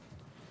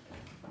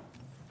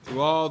To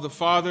all the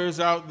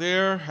fathers out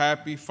there,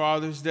 happy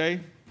Father's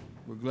Day.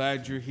 We're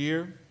glad you're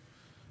here.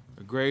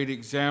 A great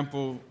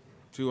example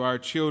to our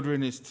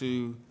children is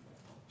to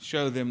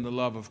show them the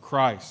love of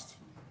Christ.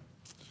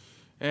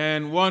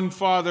 And one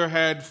father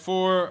had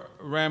 4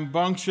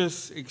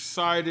 rambunctious,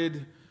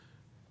 excited,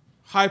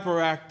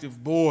 hyperactive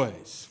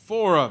boys,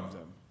 4 of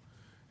them.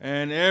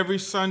 And every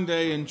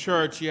Sunday in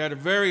church, he had a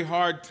very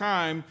hard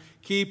time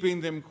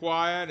keeping them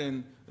quiet,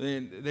 and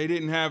they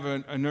didn't have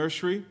a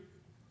nursery.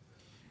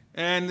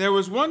 And there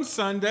was one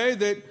Sunday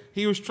that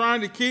he was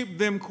trying to keep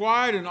them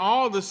quiet, and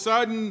all of a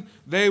sudden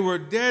they were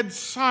dead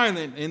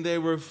silent, and they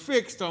were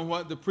fixed on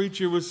what the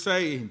preacher was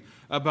saying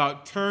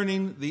about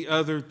turning the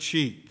other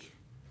cheek.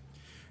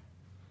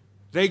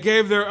 They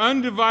gave their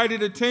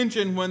undivided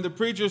attention when the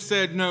preacher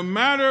said, no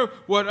matter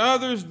what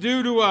others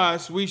do to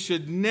us, we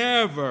should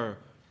never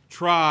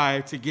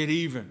try to get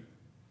even.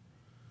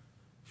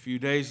 A few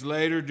days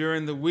later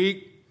during the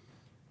week,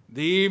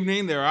 the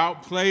evening, they're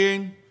out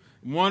playing.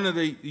 One of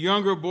the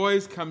younger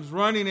boys comes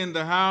running in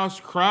the house,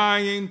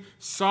 crying,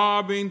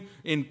 sobbing,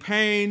 in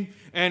pain.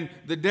 And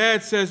the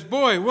dad says,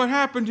 boy, what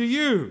happened to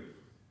you?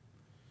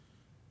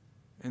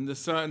 And the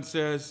son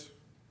says,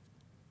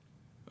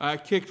 I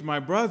kicked my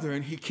brother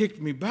and he kicked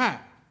me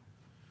back.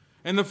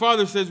 And the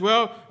father says,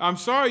 well, I'm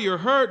sorry you're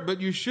hurt, but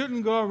you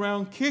shouldn't go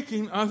around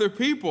kicking other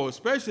people,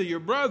 especially your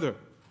brother.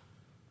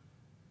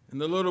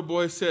 And the little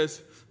boy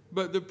says,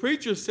 but the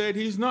preacher said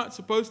he's not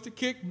supposed to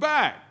kick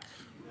back.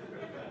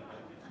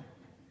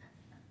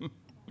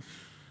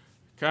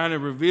 Kind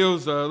of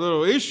reveals a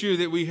little issue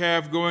that we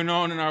have going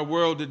on in our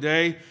world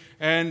today.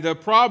 And the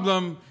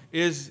problem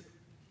is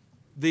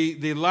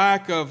the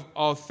lack of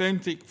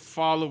authentic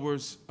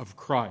followers of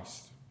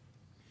Christ.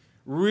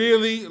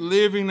 Really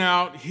living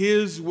out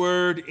His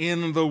word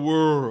in the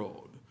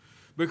world.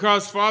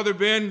 Because Father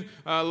Ben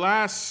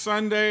last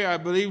Sunday, I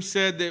believe,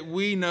 said that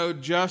we know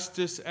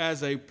justice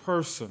as a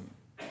person.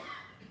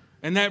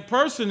 And that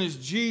person is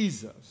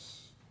Jesus.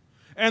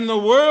 And the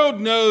world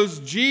knows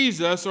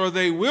Jesus, or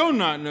they will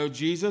not know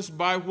Jesus,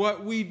 by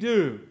what we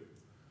do.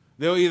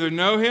 They'll either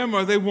know Him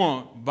or they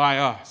won't by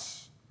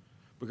us,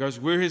 because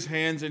we're His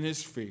hands and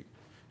His feet.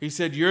 He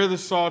said, you're the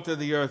salt of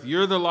the earth.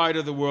 You're the light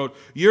of the world.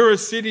 You're a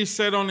city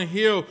set on a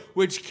hill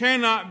which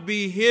cannot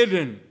be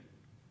hidden.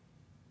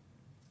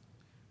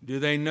 Do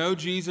they know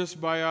Jesus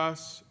by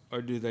us,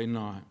 or do they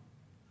not?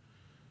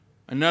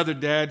 Another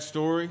dad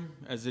story,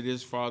 as it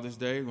is Father's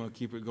Day. We're going to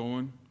keep it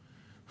going.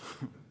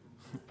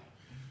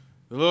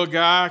 The little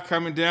guy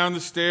coming down the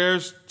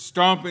stairs,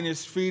 stomping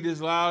his feet as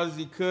loud as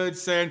he could,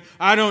 saying,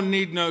 I don't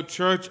need no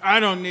church. I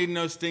don't need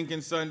no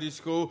stinking Sunday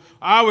school.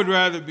 I would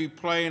rather be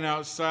playing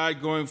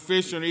outside, going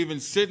fishing, or even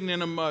sitting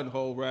in a mud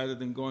hole rather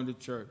than going to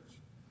church.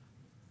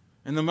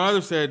 And the mother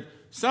said,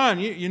 son,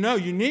 you know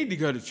you need to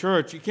go to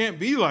church. You can't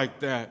be like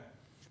that.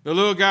 The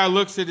little guy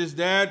looks at his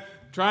dad,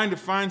 trying to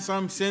find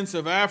some sense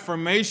of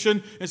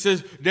affirmation, and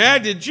says,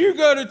 Dad, did you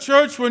go to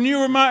church when you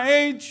were my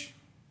age?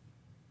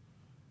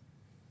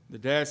 The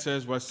dad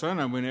says, well,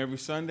 son, I went every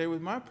Sunday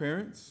with my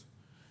parents.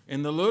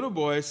 And the little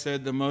boy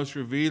said the most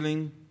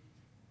revealing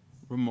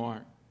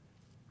remark.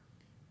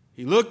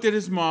 He looked at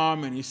his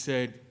mom and he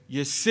said,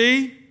 you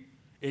see,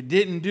 it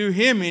didn't do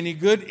him any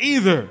good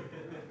either.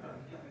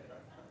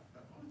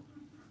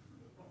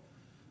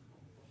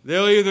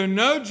 They'll either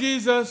know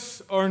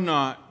Jesus or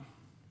not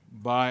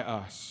by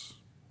us.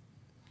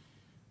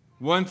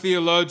 One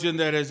theologian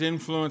that has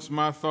influenced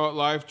my thought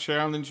life,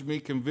 challenged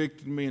me,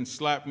 convicted me, and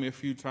slapped me a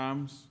few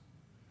times,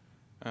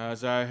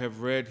 as I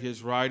have read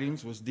his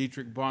writings, was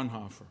Dietrich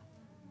Bonhoeffer.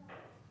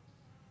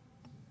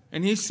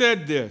 And he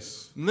said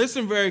this, and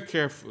listen very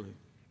carefully.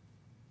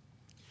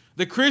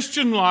 The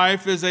Christian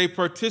life is a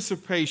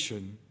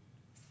participation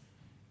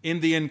in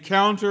the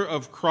encounter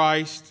of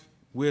Christ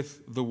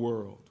with the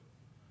world.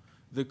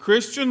 The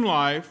Christian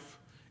life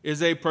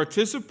is a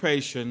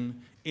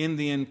participation in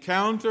the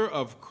encounter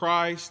of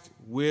Christ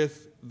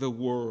with the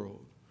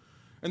world.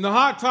 And the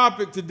hot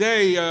topic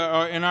today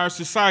in our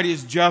society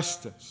is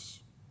justice.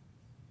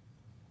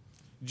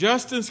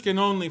 Justice can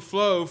only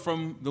flow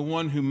from the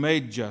one who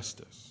made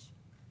justice,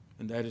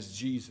 and that is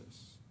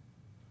Jesus.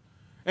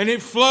 And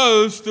it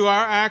flows through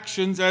our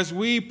actions as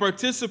we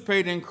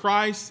participate in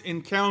Christ's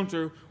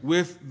encounter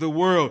with the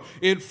world.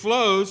 It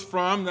flows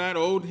from that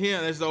old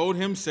hymn, as the old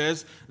hymn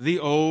says, the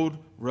old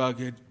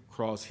rugged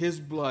cross.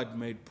 His blood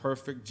made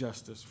perfect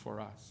justice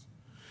for us.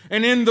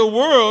 And in the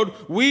world,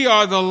 we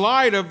are the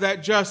light of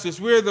that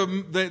justice. We're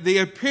the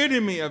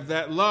epitome of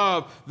that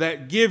love,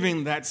 that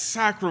giving, that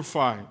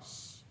sacrifice.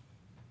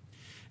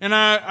 And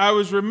I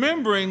was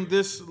remembering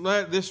this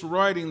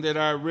writing that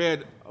I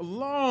read a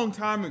long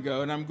time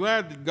ago, and I'm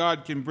glad that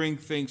God can bring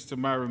things to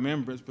my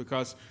remembrance,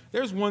 because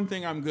there's one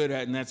thing I'm good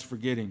at, and that's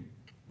forgetting.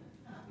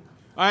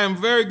 I am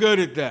very good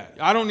at that.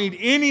 I don't need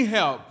any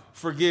help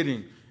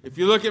forgetting. If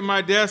you look at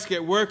my desk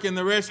at work in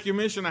the rescue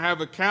mission, I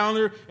have a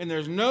calendar, and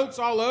there's notes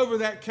all over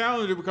that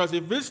calendar, because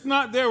if it's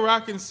not there where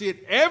I can see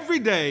it every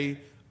day,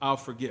 I'll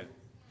forget.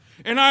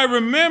 And I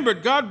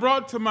remembered, God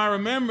brought to my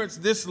remembrance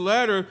this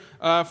letter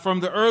from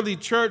the early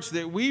church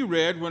that we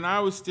read when I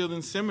was still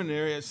in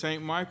seminary at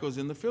St. Michael's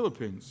in the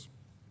Philippines.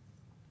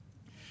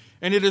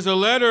 And it is a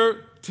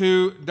letter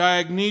to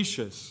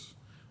Dionysius,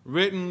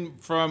 written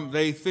from,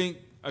 they think,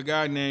 a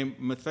guy named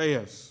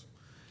Matthias.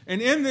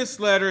 And in this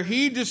letter,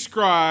 he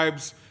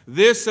describes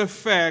this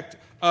effect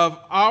of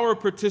our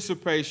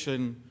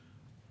participation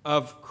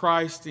of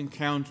Christ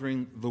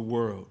encountering the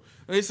world.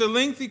 It's a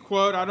lengthy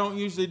quote. I don't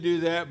usually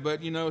do that, but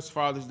it's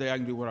Father's Day. I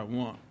can do what I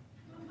want.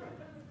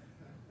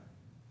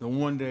 The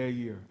one day a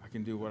year, I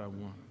can do what I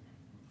want.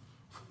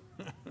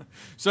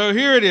 So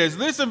here it is.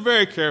 Listen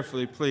very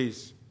carefully,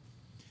 please.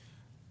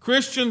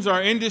 Christians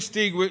are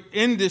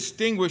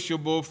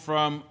indistinguishable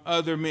from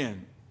other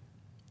men,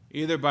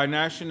 either by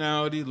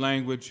nationality,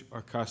 language,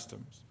 or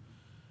customs.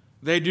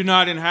 They do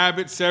not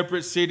inhabit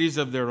separate cities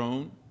of their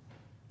own,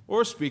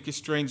 or speak a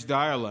strange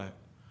dialect,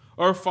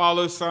 or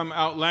follow some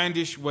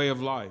outlandish way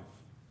of life.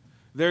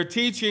 Their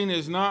teaching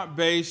is not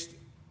based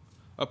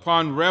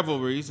upon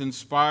revelries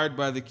inspired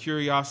by the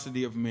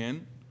curiosity of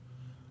men.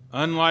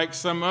 Unlike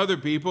some other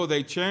people,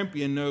 they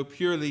champion no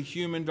purely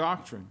human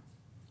doctrine.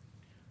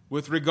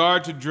 With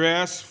regard to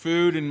dress,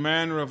 food, and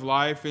manner of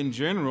life in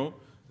general,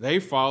 they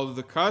follow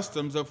the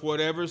customs of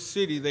whatever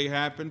city they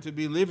happen to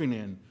be living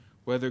in,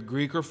 whether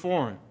Greek or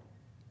foreign.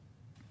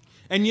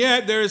 And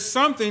yet there is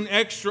something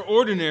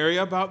extraordinary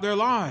about their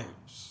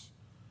lives.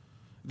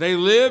 They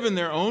live in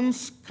their own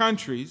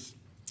countries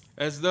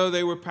as though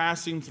they were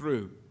passing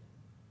through.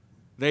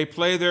 They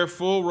play their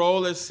full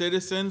role as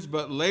citizens,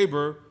 but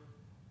labor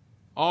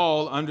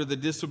all under the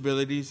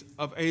disabilities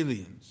of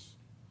aliens.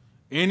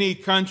 Any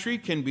country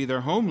can be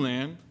their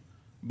homeland,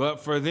 but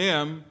for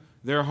them,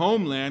 their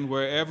homeland,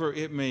 wherever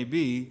it may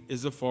be,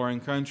 is a foreign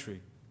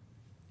country.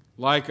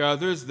 Like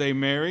others, they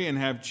marry and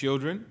have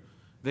children.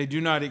 They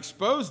do not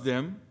expose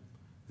them.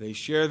 They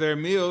share their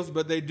meals,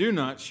 but they do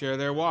not share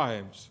their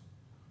wives.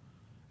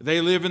 They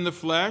live in the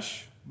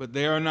flesh, but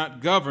they are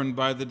not governed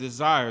by the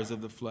desires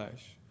of the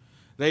flesh.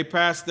 They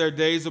pass their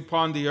days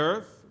upon the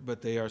earth,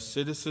 but they are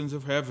citizens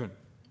of heaven.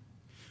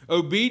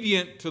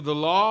 Obedient to the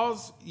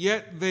laws,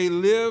 yet they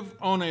live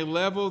on a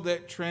level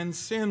that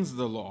transcends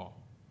the law.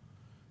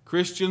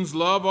 Christians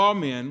love all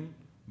men,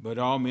 but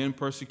all men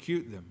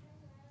persecute them.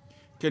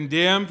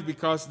 Condemned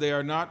because they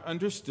are not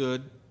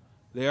understood,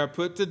 they are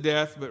put to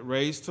death, but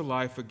raised to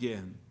life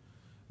again.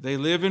 They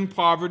live in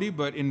poverty,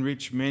 but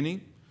enrich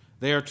many.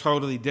 They are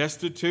totally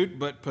destitute,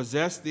 but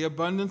possess the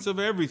abundance of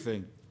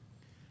everything.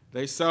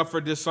 They suffer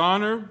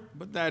dishonor,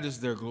 but that is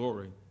their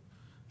glory.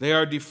 They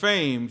are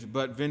defamed,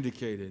 but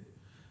vindicated.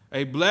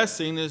 A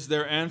blessing is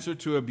their answer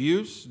to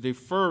abuse,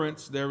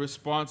 deference their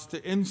response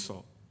to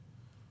insult.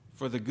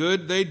 For the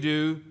good they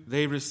do,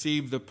 they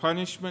receive the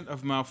punishment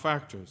of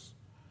malefactors.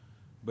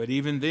 But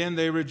even then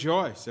they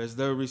rejoice as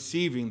though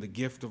receiving the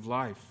gift of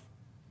life.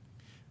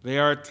 They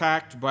are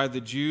attacked by the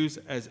Jews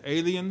as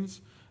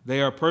aliens. They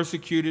are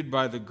persecuted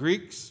by the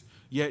Greeks,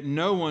 yet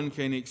no one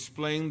can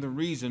explain the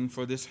reason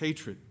for this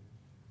hatred.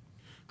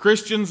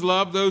 Christians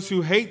love those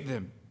who hate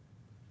them,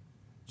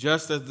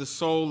 just as the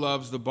soul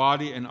loves the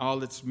body and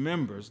all its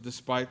members,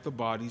 despite the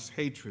body's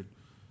hatred.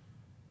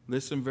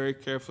 Listen very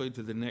carefully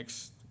to the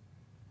next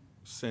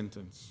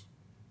sentence.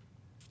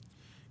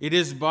 It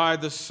is by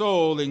the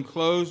soul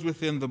enclosed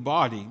within the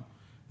body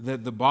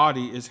that the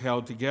body is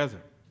held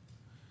together.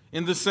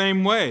 In the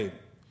same way,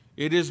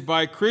 it is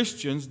by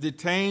Christians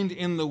detained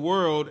in the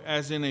world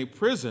as in a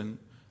prison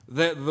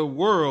that the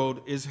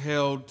world is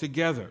held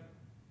together.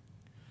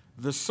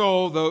 The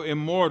soul, though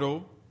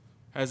immortal,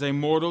 has a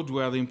mortal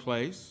dwelling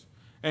place,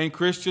 and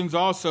Christians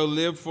also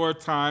live for a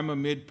time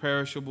amid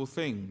perishable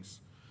things,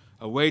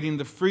 awaiting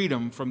the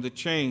freedom from the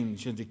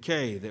change and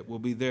decay that will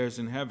be theirs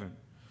in heaven.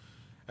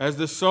 As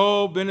the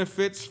soul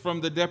benefits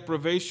from the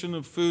deprivation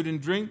of food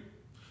and drink,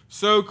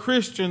 so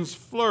Christians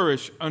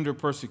flourish under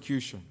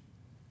persecution.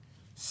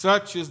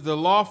 Such is the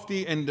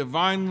lofty and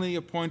divinely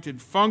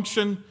appointed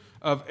function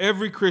of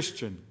every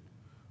Christian,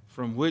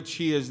 from which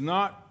he is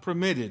not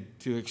permitted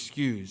to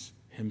excuse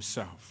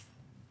himself.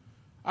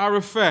 Our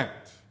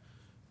effect,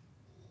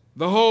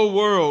 the whole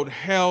world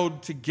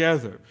held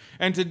together.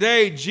 And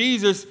today,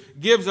 Jesus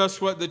gives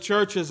us what the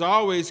church has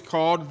always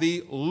called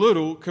the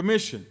Little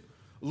Commission.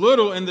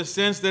 Little in the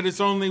sense that it's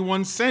only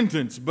one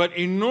sentence, but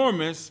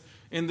enormous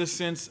in the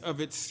sense of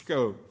its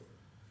scope.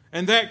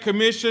 And that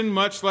commission,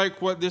 much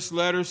like what this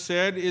letter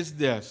said, is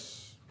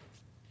this: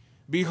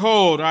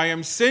 Behold, I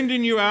am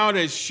sending you out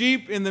as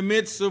sheep in the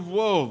midst of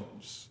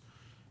wolves.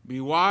 Be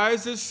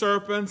wise as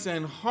serpents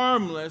and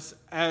harmless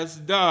as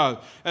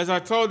doves. As I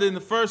told you in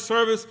the first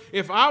service,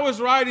 if I was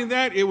writing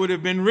that, it would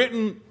have been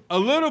written a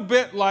little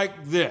bit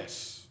like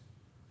this: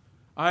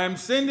 I am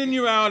sending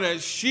you out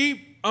as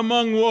sheep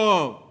among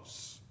wolves.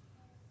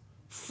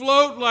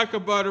 Float like a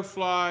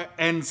butterfly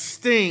and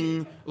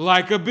sting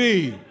like a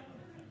bee.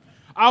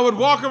 I would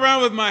walk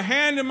around with my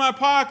hand in my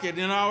pocket,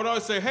 and I would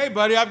always say, hey,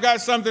 buddy, I've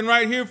got something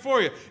right here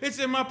for you. It's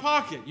in my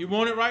pocket. You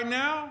want it right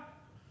now?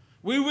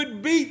 We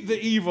would beat the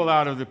evil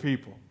out of the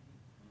people.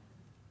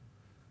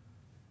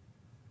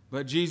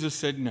 But Jesus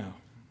said, no,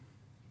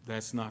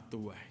 that's not the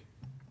way.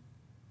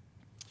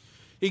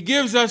 He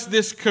gives us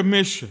this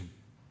commission.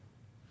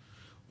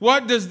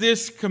 What does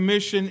this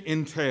commission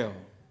entail?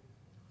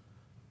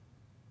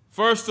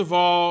 First of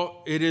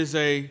all, it is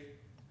a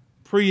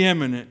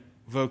preeminent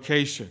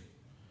vocation.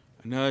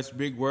 I know that's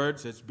big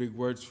words. That's big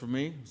words for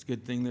me. It's a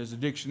good thing there's a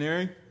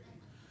dictionary.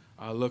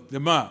 I looked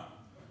them up.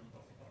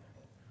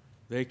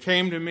 They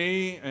came to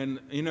me, and,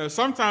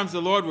 sometimes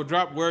the Lord will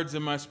drop words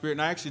in my spirit,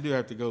 and I actually do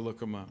have to go look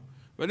them up.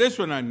 But this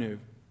one I knew.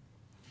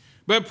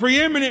 But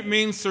preeminent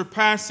means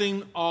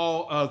surpassing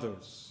all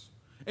others.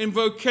 And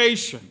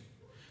vocation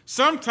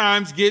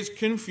sometimes gets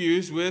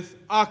confused with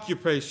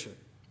occupation.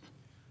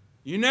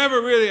 You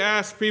never really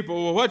ask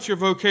people, well, what's your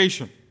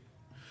vocation?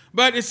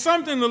 But it's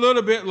something a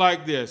little bit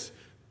like this.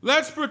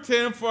 Let's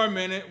pretend for a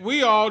minute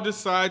we all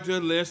decide to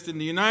enlist in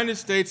the United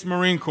States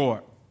Marine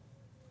Corps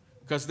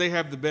because they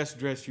have the best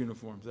dress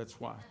uniforms. That's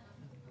why.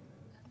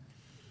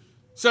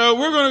 So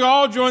we're going to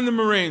all join the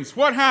Marines.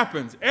 What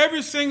happens?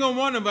 Every single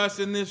one of us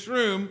in this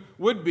room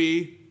would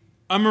be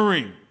a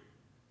Marine.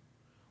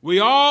 We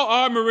all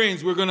are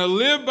Marines. We're going to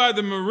live by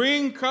the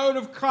Marine Code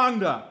of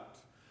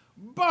Conduct.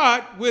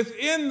 But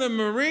within the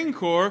Marine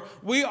Corps,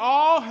 we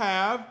all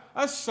have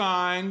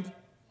assigned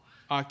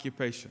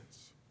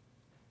occupations.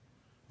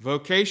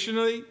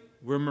 Vocationally,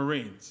 we're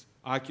Marines.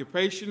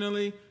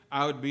 Occupationally,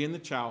 I would be in the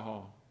chow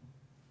hall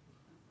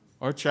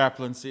or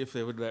chaplaincy if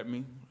they would let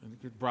me. I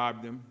could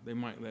bribe them. They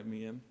might let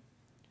me in.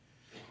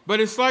 But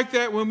it's like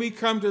that when we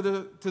come to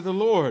the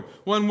Lord.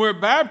 When we're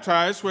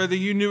baptized, whether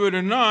you knew it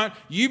or not,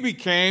 you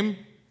became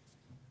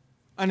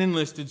an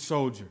enlisted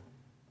soldier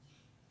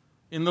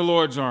in the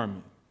Lord's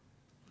army.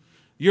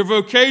 Your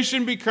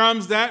vocation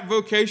becomes that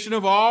vocation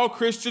of all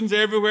Christians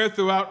everywhere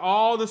throughout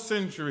all the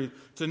centuries,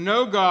 to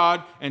know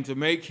God and to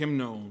make Him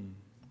known.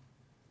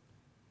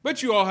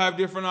 But you all have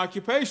different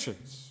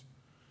occupations.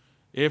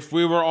 If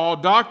we were all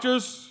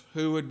doctors,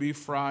 who would be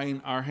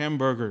frying our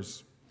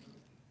hamburgers?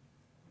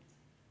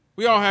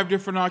 We all have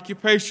different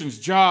occupations,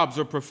 jobs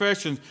or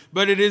professions,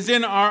 but it is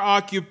in our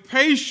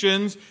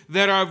occupations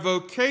that our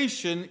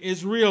vocation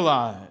is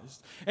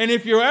realized. And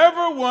if you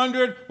ever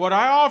wondered what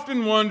I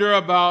often wonder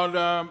about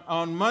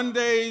on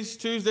Mondays,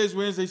 Tuesdays,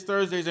 Wednesdays,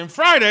 Thursdays, and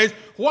Fridays,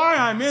 why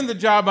I'm in the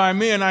job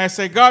I'm in, I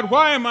say, God,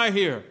 why am I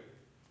here?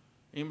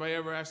 Anybody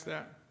ever ask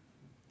that?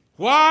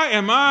 Why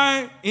am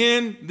I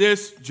in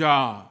this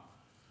job?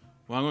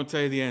 Well, I'm going to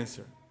tell you the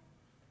answer.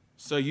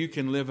 So you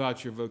can live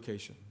out your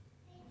vocation.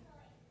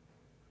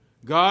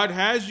 God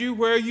has you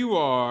where you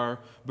are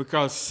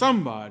because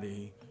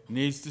somebody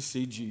needs to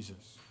see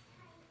Jesus.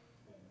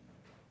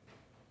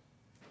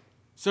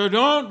 So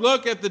don't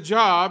look at the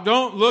job,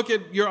 don't look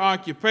at your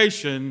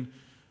occupation,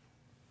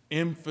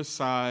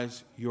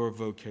 emphasize your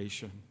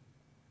vocation.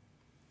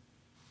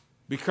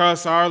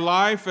 Because our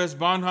life, as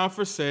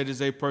Bonhoeffer said,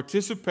 is a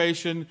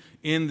participation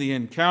in the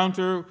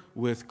encounter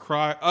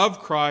of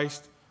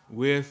Christ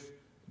with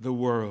the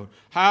world.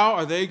 How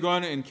are they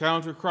going to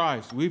encounter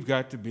Christ? We've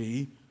got to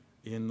be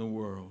in the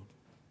world.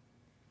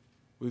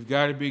 We've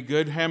got to be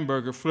good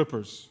hamburger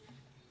flippers.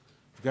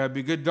 We've got to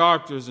be good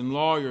doctors and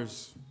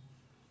lawyers.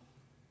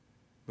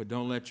 But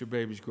don't let your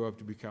babies grow up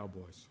to be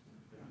cowboys.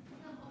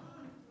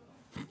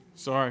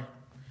 Sorry.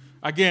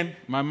 Again,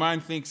 my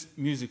mind thinks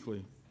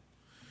musically.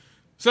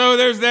 So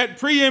there's that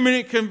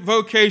preeminent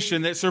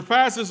vocation that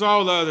surpasses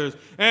all others.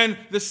 And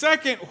the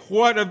second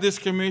what of this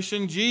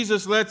commission,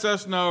 Jesus lets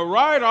us know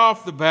right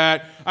off the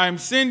bat, I'm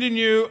sending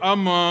you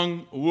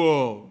among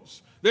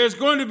wolves. There's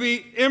going to be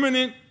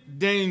imminent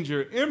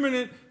danger,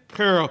 imminent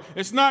peril.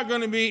 It's not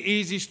going to be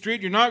easy street.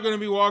 You're not going to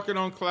be walking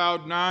on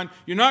cloud nine.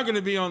 You're not going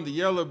to be on the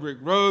yellow brick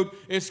road.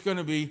 It's going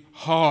to be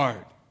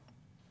hard.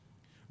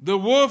 The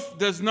wolf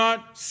does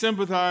not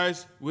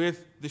sympathize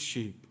with the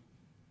sheep.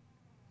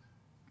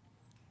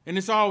 And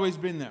it's always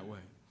been that way.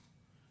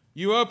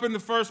 You open the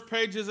first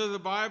pages of the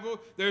Bible,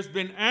 there's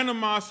been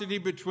animosity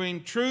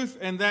between truth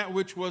and that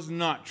which was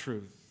not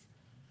truth.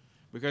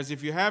 Because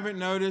if you haven't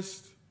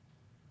noticed,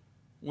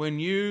 when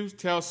you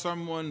tell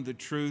someone the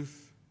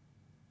truth,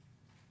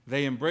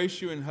 they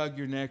embrace you and hug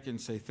your neck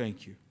and say,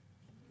 thank you.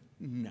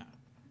 No.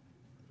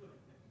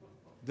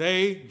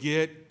 They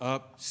get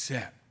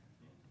upset.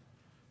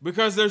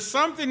 Because there's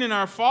something in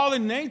our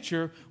fallen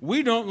nature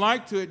we don't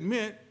like to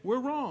admit we're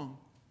wrong.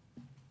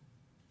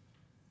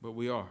 But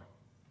we are.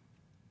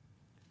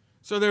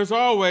 So there's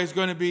always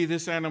going to be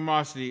this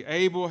animosity.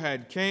 Abel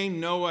had Cain,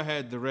 Noah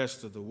had the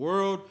rest of the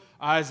world,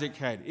 Isaac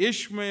had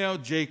Ishmael,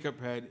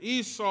 Jacob had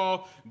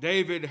Esau,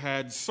 David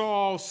had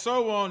Saul,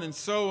 so on and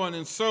so on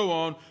and so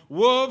on.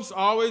 Wolves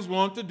always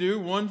want to do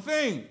one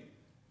thing: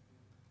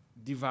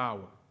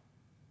 devour,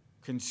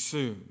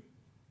 consume,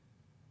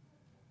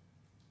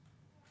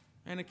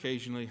 and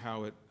occasionally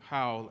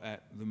howl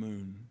at the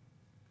moon.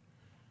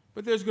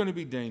 But there's going to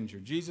be danger.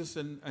 Jesus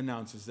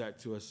announces that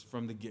to us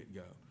from the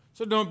get-go.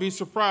 So don't be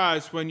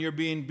surprised when you're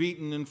being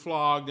beaten and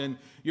flogged and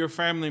your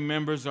family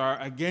members are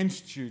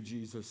against you,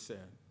 Jesus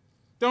said.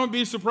 Don't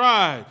be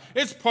surprised.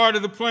 It's part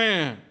of the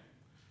plan.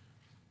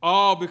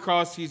 All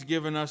because He's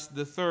given us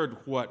the third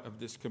what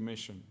of this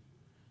commission.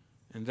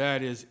 and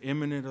that is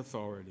imminent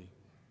authority.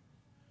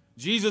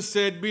 Jesus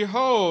said,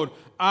 "Behold,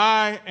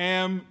 I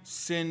am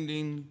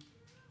sending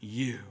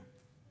you."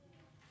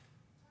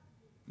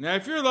 Now,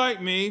 if you're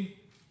like me,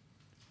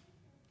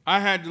 I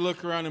had to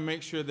look around and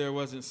make sure there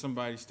wasn't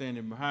somebody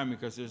standing behind me,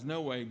 because there's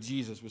no way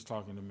Jesus was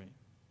talking to me.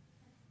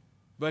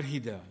 But he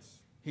does.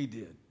 He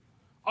did.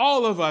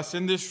 All of us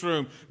in this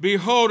room,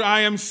 "Behold,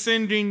 I am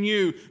sending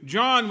you."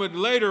 John would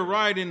later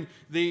write in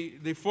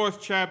the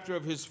 4th chapter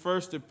of his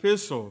first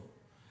epistle,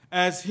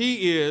 "As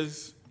he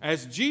is,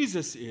 as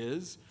Jesus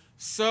is,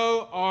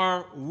 so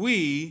are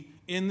we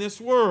in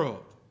this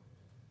world."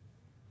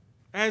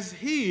 As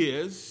he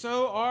is,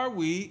 so are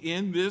we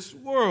in this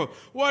world.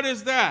 What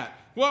is that?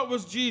 What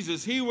was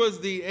Jesus? He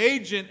was the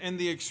agent and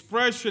the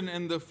expression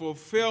and the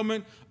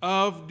fulfillment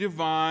of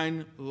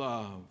divine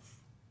love,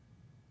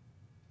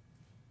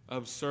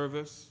 of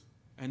service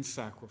and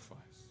sacrifice.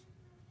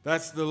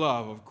 That's the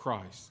love of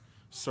Christ,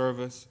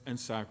 service and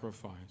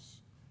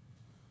sacrifice.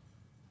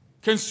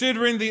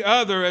 Considering the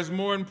other as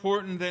more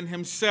important than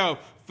himself,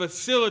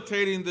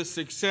 facilitating the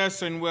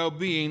success and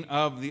well-being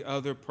of the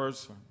other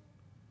person.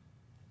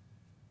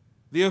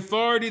 The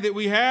authority that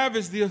we have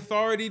is the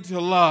authority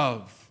to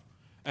love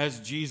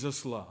as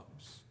Jesus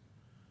loves.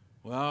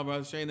 Well,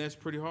 Brother Shane, that's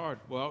pretty hard.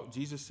 Well,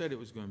 Jesus said it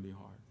was going to be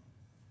hard.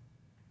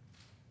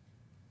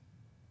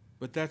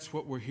 But that's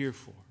what we're here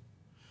for.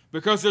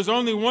 Because there's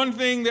only one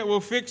thing that will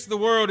fix the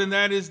world, and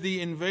that is the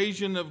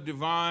invasion of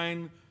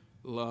divine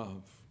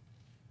love.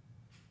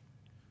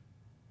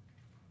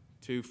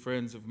 Two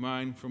friends of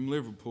mine from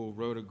Liverpool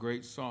wrote a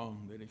great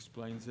song that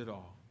explains it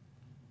all.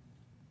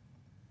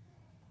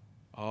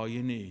 All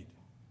you need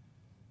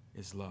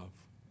is love.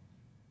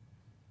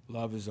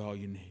 Love is all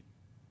you need.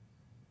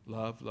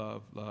 Love,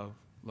 love, love,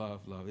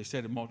 love, love. They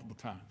said it multiple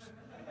times.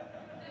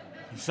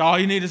 It's all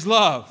you need is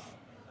love.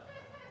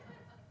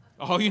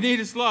 All you need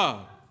is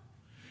love.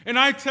 And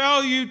I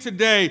tell you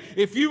today,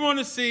 if you want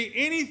to see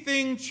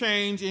anything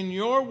change in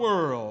your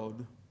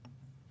world,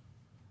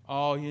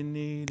 all you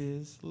need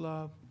is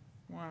love.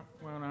 Well,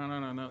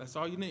 no. That's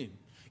all you need.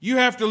 You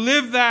have to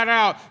live that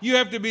out. You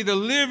have to be the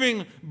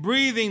living,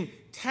 breathing,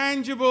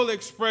 tangible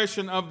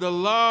expression of the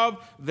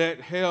love that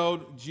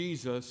held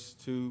Jesus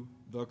to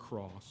the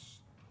cross.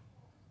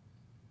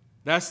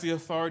 That's the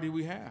authority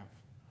we have,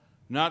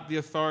 not the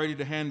authority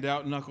to hand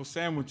out knuckle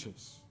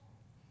sandwiches,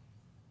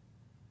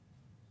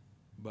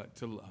 but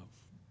to love.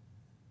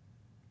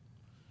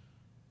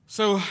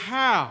 So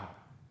how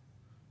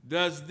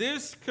does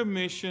this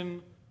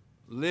commission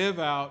live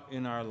out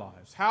in our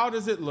lives? How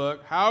does it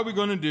look? How are we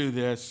going to do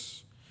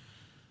this?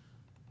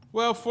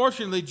 Well,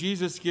 fortunately,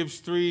 Jesus gives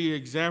 3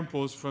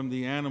 examples from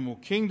the animal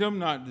kingdom,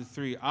 not the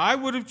 3 I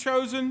would have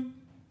chosen: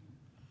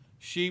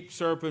 sheep,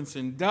 serpents,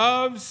 and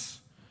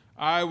doves.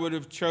 I would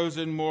have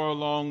chosen more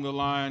along the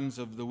lines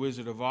of the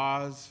Wizard of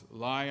Oz: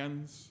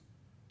 lions,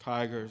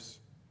 tigers,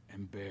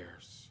 and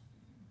bears.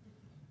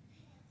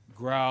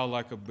 Growl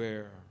like a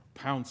bear,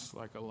 pounce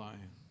like a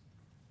lion.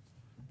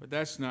 But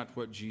that's not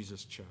what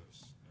Jesus chose.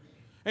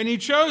 And he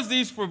chose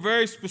these for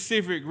very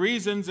specific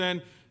reasons,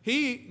 and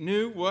he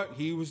knew what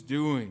he was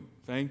doing.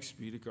 Thanks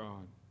be to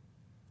God.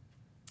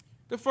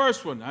 The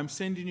first one, I'm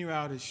sending you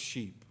out as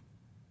sheep.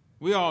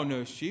 We all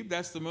know sheep.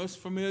 That's the most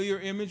familiar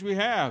image we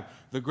have.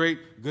 The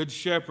great Good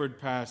Shepherd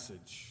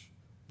passage.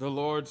 The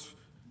Lord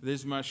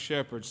is my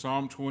shepherd,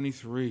 Psalm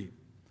 23.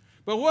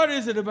 But what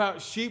is it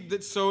about sheep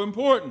that's so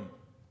important?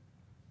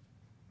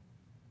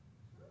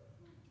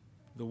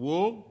 The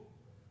wool?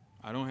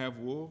 I don't have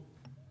wool.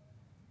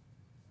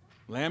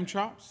 Lamb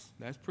chops?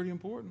 That's pretty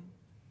important.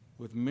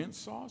 With mint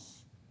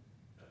sauce?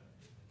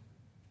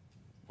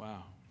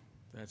 Wow,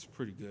 that's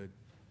pretty good.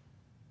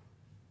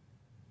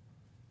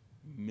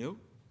 Milk?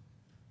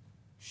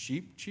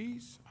 Sheep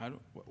cheese?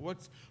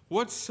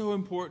 What's so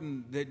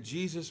important that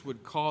Jesus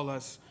would call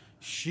us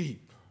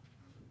sheep?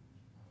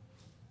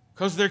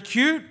 Because they're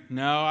cute?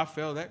 No, I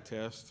failed that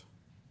test.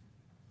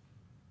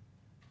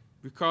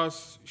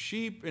 Because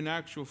sheep, in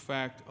actual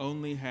fact,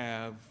 only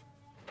have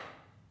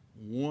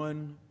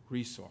one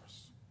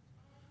resource.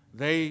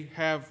 They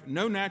have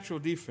no natural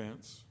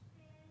defense.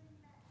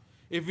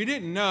 If you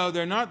didn't know,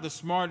 they're not the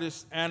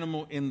smartest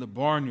animal in the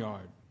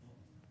barnyard.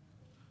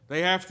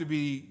 They have to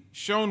be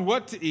shown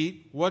what to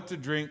eat, what to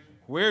drink,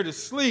 where to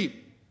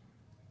sleep.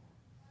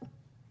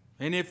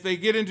 And if they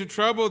get into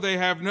trouble, they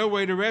have no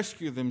way to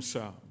rescue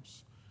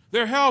themselves.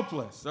 They're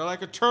helpless. They're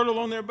like a turtle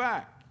on their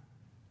back.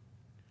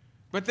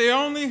 But they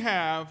only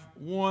have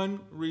one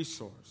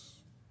resource,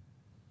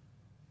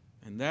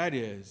 and that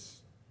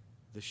is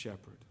the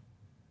shepherd.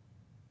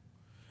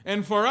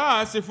 And for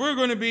us, if we're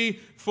going to be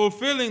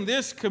fulfilling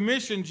this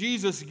commission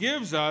Jesus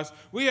gives us,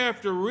 we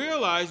have to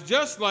realize,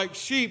 just like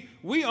sheep,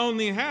 we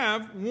only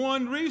have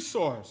one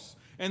resource,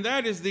 and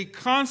that is the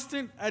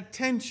constant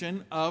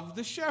attention of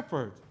the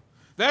shepherd.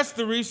 That's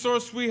the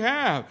resource we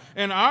have,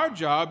 and our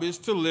job is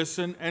to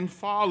listen and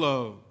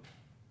follow.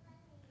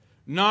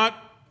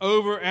 Not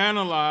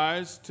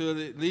overanalyze till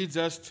it leads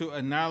us to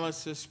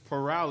analysis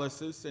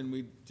paralysis and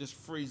we just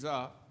freeze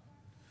up.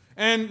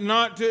 And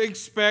not to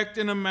expect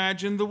and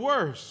imagine the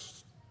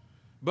worst.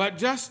 but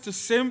just to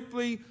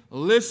simply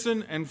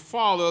listen and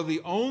follow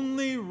the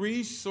only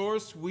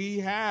resource we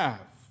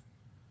have,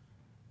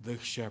 the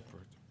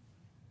shepherd.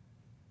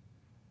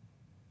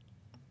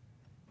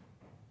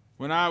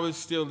 When I was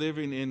still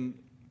living in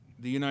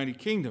the United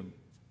Kingdom,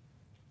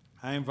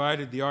 I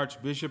invited the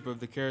Archbishop of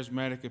the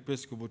Charismatic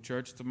Episcopal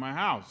Church to my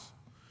house.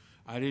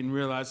 I didn't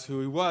realize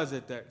who he was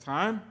at that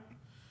time.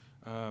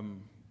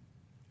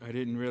 I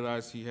didn't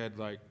realize he had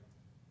like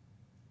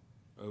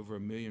over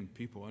 1 million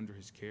people under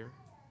his care.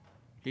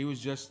 He was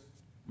just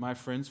my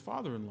friend's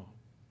father-in-law.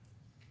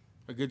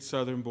 A good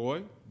Southern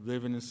boy,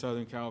 living in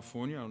Southern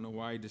California. I don't know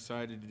why he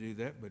decided to do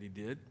that, but he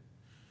did.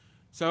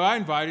 So I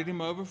invited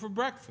him over for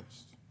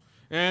breakfast.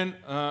 And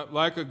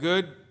like a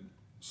good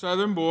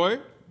Southern boy,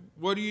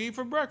 what do you eat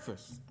for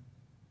breakfast?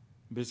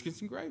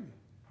 Biscuits and gravy.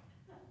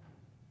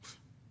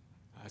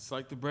 That's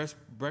like the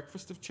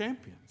breakfast of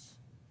champions.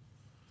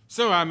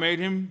 So I made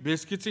him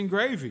biscuits and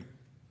gravy.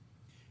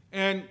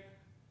 And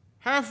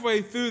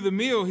halfway through the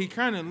meal, he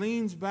kind of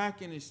leans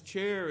back in his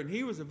chair, and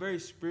he was a very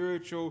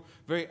spiritual,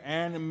 very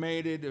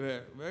animated,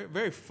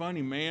 very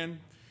funny man.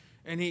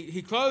 And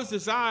he closed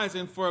his eyes,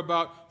 and for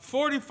about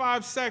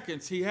 45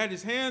 seconds, he had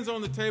his hands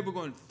on the table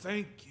going,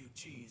 "Thank you,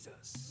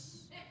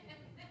 Jesus."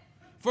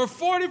 For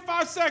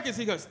 45 seconds,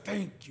 he goes,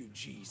 "Thank you,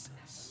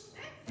 Jesus."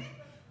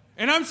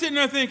 And I'm sitting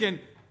there thinking,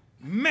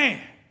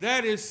 man,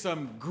 that is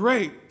some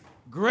great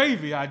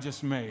gravy I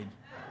just made.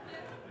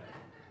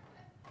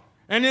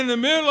 And in the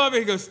middle of it,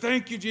 he goes,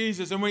 "Thank you,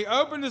 Jesus." And when he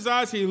opened his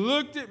eyes, he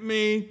looked at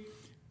me,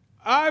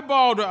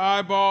 eyeball to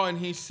eyeball, and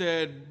he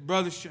said,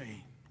 "Brother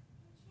Shane,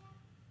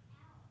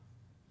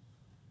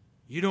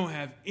 you don't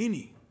have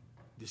any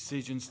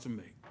decisions to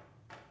make,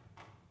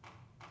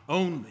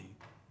 only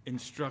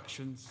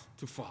instructions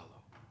to follow."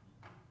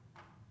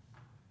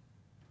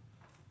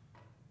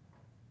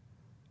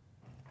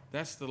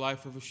 That's the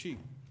life of a sheep.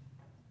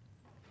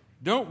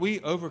 Don't we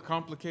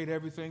overcomplicate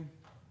everything?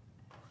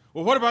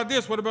 Well, what about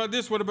this? What about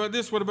this? What about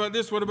this? What about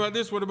this? What about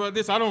this? What about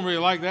this? I don't really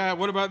like that.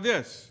 What about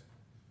this?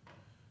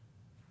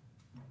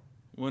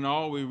 When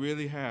all we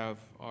really have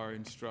are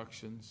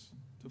instructions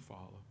to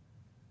follow.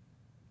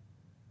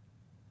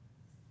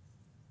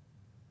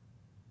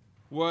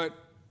 What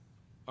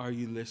are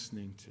you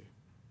listening to?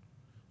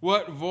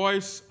 What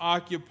voice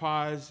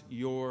occupies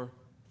your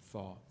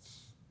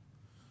thoughts?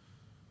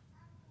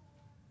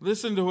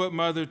 Listen to what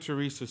Mother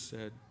Teresa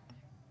said.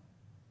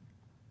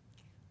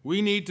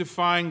 We need to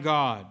find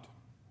God.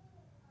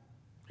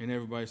 And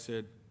everybody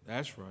said,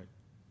 that's right.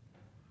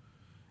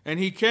 And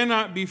he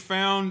cannot be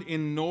found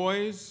in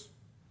noise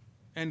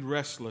and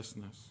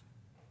restlessness.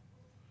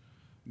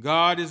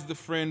 God is the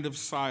friend of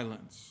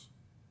silence.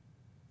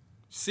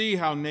 See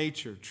how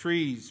nature,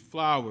 trees,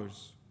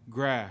 flowers,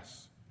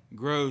 grass,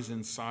 grows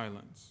in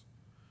silence.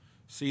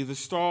 See the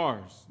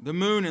stars, the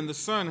moon, and the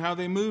sun, how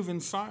they move in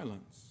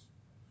silence.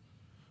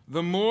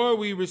 The more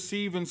we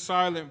receive in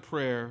silent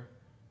prayer,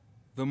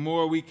 the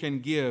more we can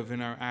give in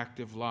our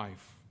active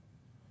life.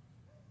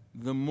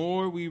 The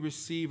more we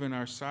receive in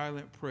our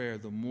silent prayer,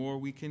 the more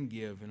we can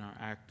give in our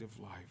active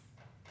life.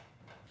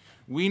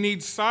 We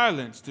need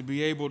silence to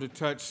be able to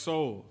touch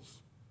souls.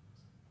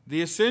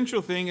 The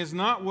essential thing is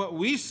not what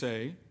we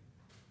say,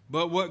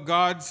 but what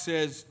God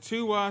says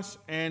to us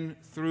and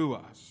through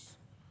us.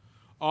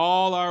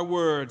 All our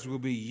words will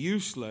be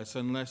useless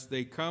unless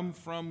they come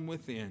from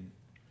within.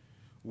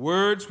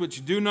 Words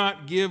which do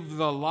not give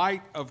the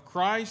light of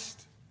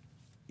Christ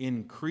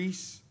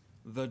increase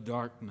the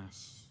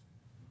darkness.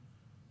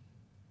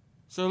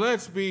 So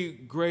let's be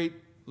great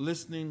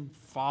listening,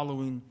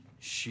 following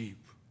sheep.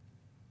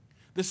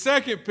 The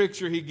second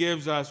picture he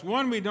gives us,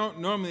 one we don't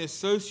normally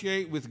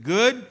associate with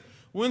good.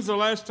 When's the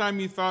last time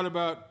you thought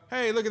about,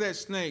 hey, look at that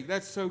snake,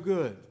 that's so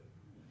good?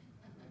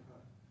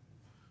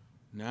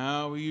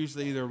 Now we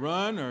usually either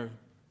run or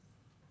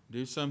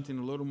do something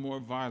a little more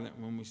violent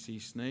when we see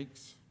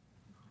snakes.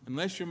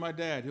 Unless you're my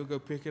dad, he'll go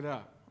pick it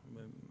up,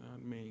 but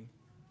not me.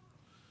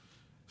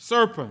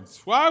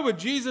 Serpents. Why would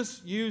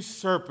Jesus use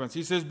serpents?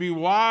 He says, be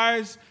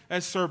wise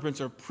as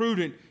serpents or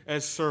prudent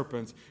as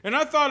serpents. And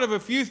I thought of a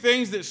few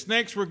things that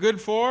snakes were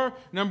good for.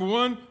 Number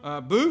one,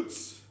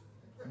 boots,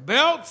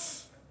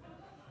 belts.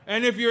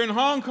 And if you're in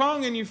Hong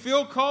Kong and you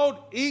feel cold,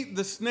 eat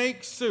the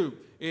snake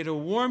soup. It'll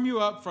warm you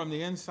up from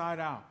the inside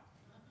out.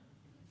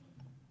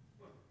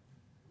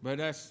 But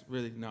that's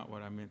really not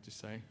what I meant to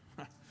say.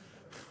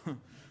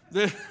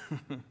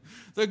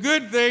 The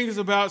good things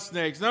about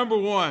snakes. Number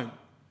one,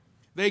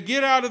 they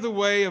get out of the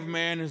way of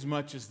man as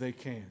much as they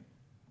can.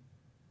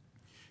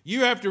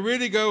 You have to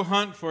really go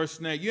hunt for a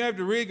snake. You have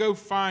to really go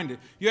find it.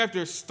 You have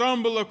to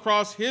stumble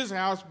across his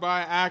house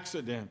by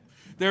accident.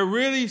 They're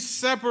really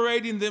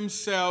separating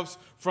themselves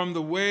from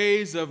the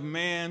ways of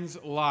man's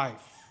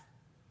life.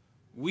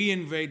 We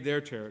invade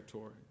their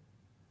territory.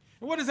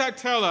 And what does that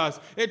tell us?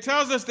 It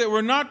tells us that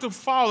we're not to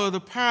follow the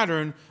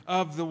pattern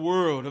of the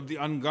world, of the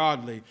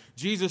ungodly.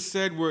 Jesus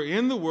said we're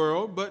in the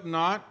world, but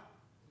not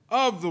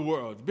of the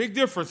world. Big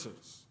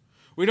differences.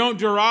 We don't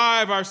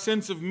derive our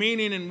sense of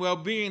meaning and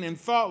well-being and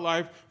thought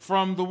life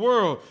from the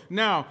world.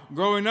 Now,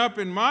 growing up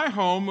in my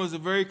home was a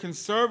very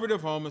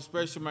conservative home,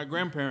 especially my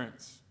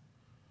grandparents.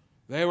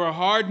 They were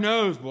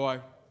hard-nosed,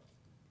 boy.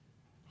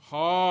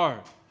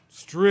 Hard,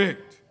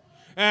 strict.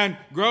 And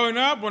growing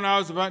up, when I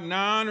was about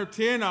 9 or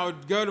 10, I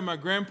would go to my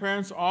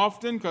grandparents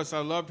often because I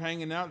loved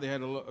hanging out. They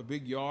had a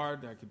big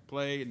yard. I could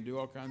play and do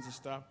all kinds of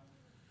stuff.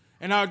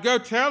 And I would go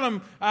tell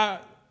them, I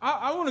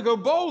want to go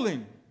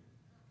bowling.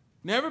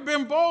 Never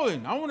been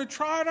bowling. I want to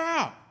try it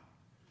out.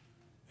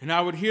 And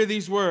I would hear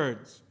these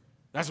words.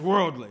 That's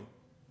worldly.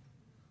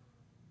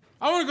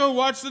 I want to go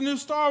watch the new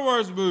Star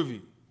Wars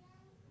movie.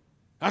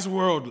 That's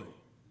worldly.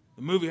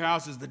 The movie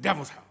house is the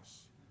devil's house.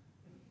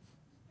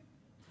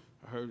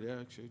 I heard that.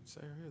 Actually,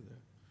 I heard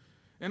that.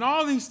 And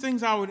all these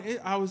things I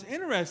was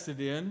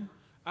interested in,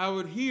 I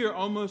would hear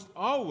almost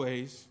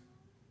always,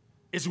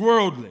 it's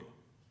worldly.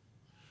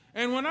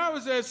 And when I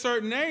was at a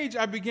certain age,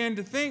 I began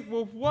to think,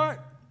 well,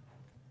 what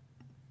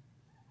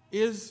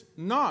is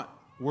not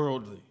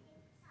worldly?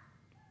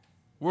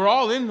 We're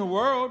all in the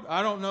world.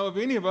 I don't know of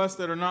any of us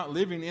that are not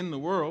living in the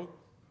world.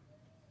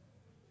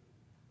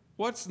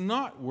 What's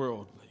not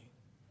worldly?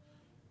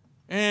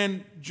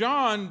 And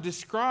John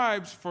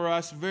describes for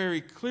us very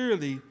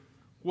clearly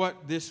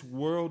what this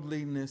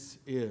worldliness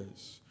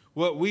is,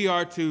 what we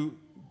are to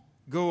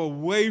go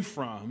away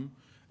from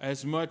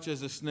as much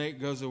as a snake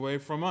goes away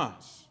from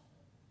us.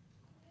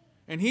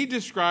 And he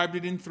described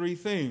it in 3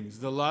 things: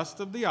 the lust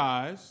of the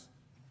eyes,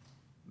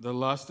 the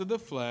lust of the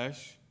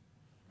flesh,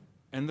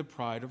 and the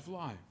pride of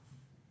life.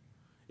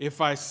 If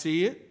I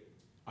see it,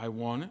 I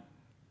want it.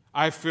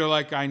 I feel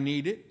like I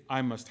need it,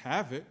 I must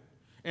have it.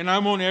 And I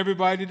want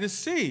everybody to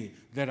see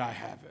that I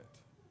have it.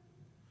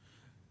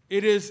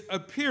 It is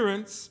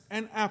appearance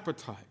and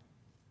appetite.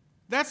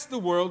 That's the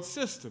world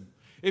system.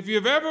 If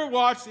you've ever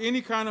watched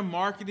any kind of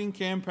marketing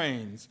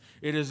campaigns,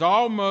 it is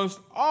almost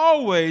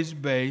always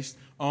based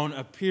on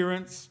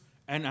appearance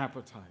and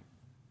appetite.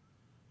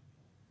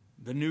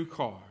 The new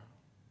car.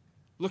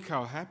 Look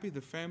how happy the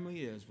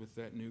family is with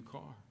that new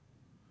car.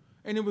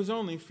 And it was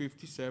only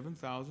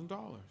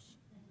 $57,000.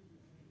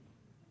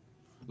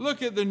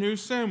 Look at the new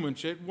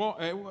sandwich at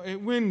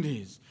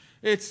Wendy's.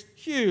 It's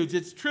huge.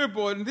 It's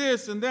triple and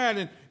this and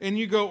that. And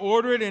you go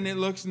order it and it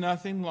looks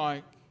nothing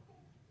like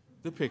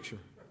the picture.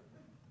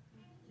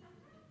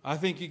 I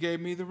think you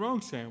gave me the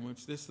wrong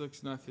sandwich. This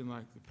looks nothing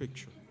like the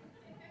picture.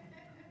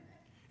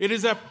 It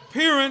is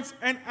appearance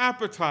and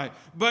appetite.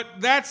 But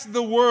that's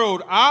the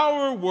world.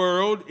 Our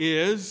world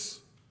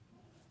is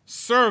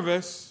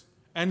service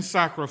and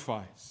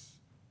sacrifice.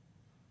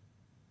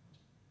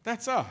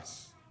 That's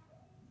us.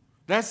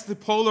 That's the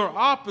polar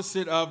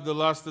opposite of the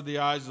lust of the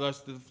eyes,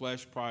 lust of the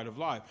flesh, pride of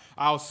life.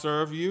 I'll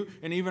serve you,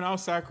 and even I'll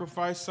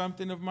sacrifice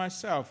something of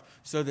myself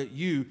so that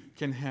you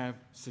can have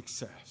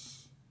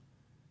success.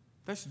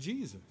 That's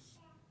Jesus.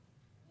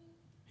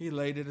 He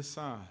laid it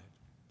aside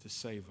to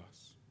save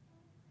us.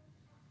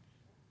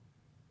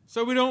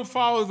 So we don't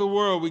follow the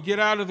world. We get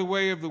out of the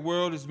way of the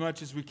world as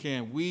much as we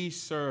can. We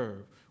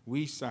serve.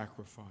 We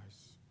sacrifice.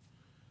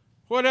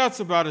 What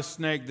else about a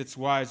snake that's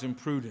wise and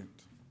prudent?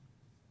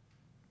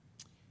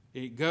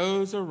 It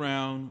goes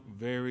around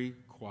very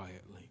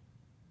quietly.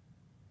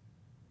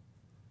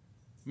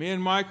 Me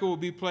and Michael will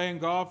be playing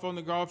golf on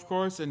the golf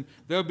course, and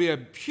there'll be a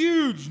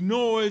huge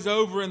noise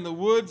over in the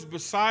woods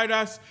beside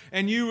us,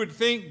 and you would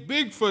think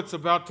Bigfoot's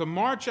about to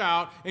march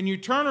out, and you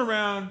turn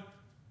around,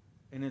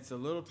 and it's a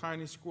little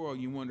tiny squirrel.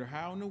 You wonder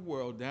how in the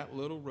world that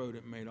little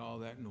rodent made all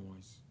that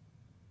noise.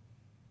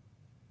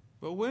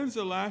 But when's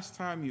the last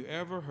time you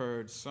ever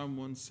heard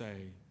someone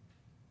say,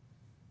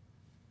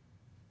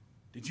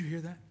 "Did you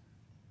hear that?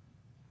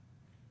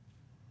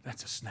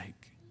 That's a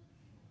snake"?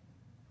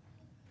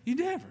 You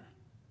never.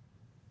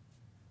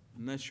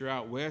 Unless you're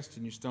out west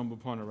and you stumble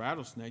upon a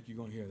rattlesnake, you're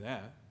going to hear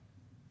that.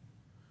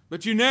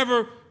 But you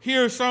never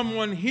hear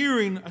someone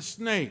hearing a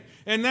snake.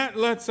 And that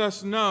lets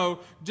us know,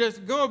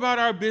 just go about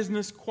our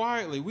business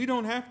quietly. We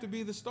don't have to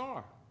be the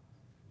star.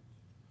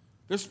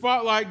 The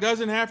spotlight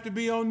doesn't have to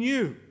be on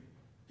you.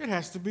 It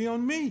has to be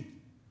on me.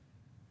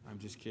 I'm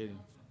just kidding.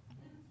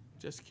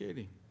 Just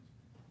kidding.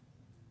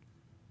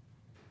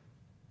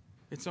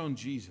 It's on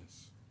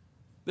Jesus.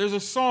 There's a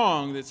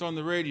song that's on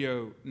the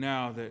radio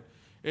now that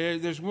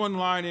there's one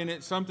line in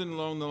it, something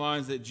along the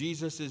lines that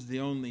Jesus is the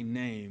only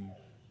name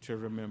to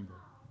remember.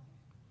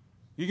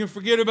 You can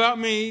forget about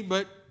me,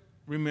 but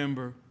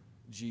remember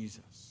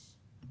Jesus.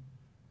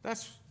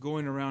 That's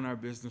going around our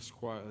business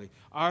quietly.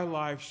 Our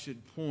life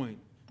should point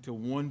to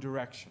one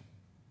direction,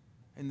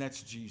 and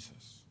that's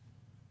Jesus.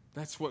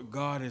 That's what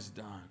God has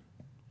done.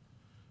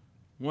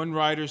 One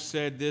writer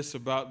said this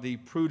about the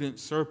prudent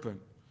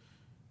serpent.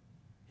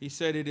 He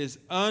said, "It is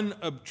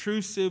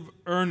unobtrusive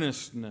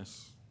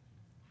earnestness,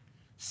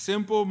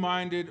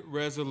 simple-minded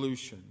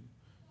resolution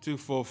to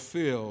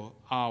fulfill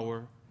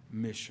our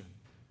mission."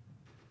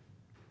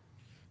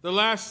 The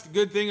last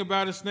good thing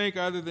about a snake,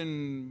 other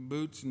than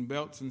boots and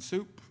belts and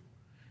soup,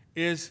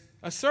 is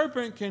a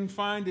serpent can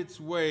find its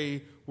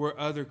way where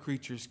other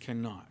creatures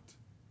cannot.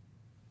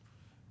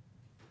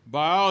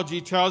 Biology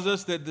tells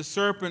us that the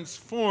serpent's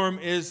form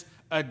is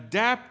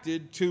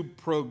adapted to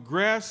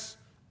progress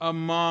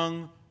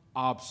among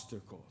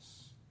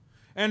obstacles.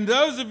 And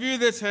those of you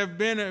that have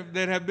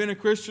been a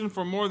Christian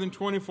for more than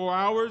 24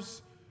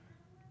 hours,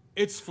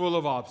 it's full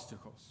of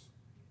obstacles.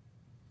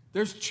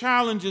 There's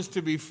challenges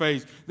to be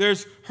faced.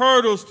 There's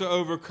hurdles to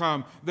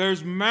overcome.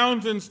 There's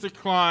mountains to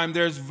climb.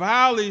 There's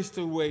valleys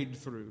to wade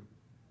through.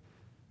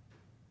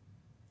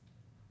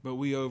 But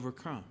we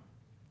overcome.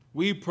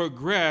 We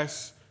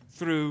progress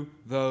through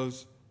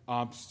those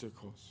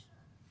obstacles.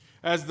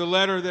 As the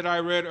letter that I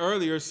read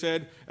earlier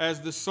said,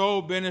 as the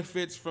soul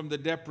benefits from the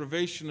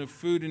deprivation of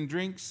food and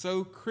drink,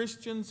 so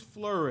Christians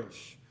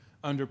flourish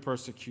under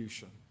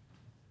persecution.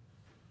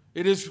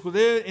 It is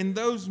in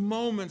those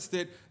moments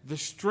that the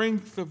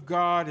strength of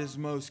God is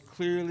most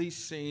clearly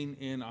seen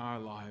in our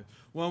lives.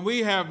 When we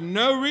have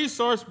no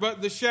resource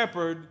but the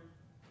shepherd,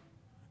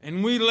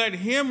 and we let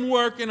him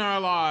work in our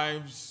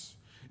lives,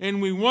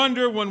 and we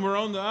wonder when we're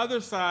on the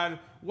other side,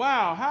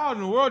 wow, how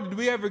in the world did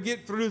we ever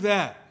get through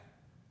that?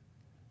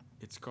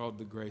 It's called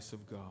the grace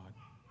of God.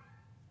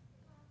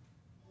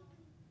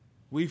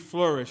 We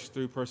flourish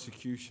through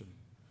persecution.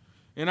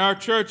 In our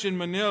church in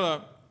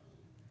Manila,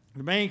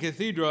 the main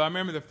cathedral, I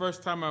remember the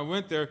first time I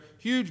went there,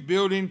 huge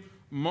building,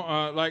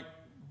 like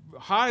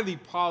highly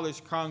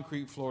polished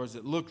concrete floors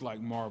that looked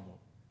like marble.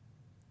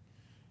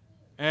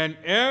 And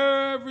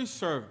every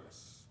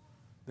service,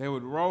 they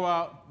would roll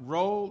out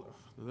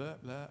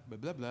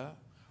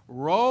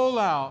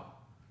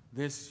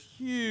this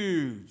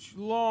huge,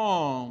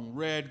 long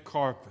red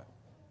carpet.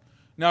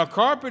 Now,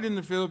 carpet in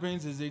the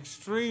Philippines is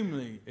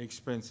extremely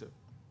expensive.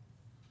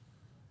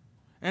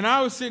 And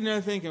I was sitting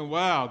there thinking,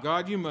 wow,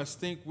 God, you must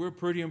think we're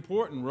pretty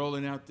important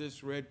rolling out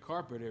this red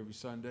carpet every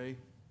Sunday.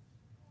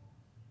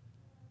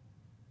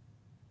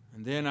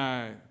 And then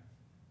I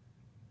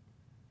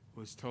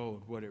was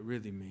told what it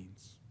really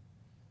means.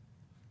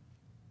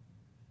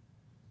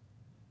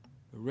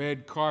 The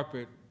red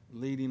carpet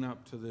leading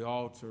up to the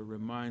altar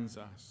reminds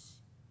us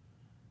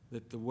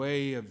that the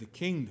way of the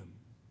kingdom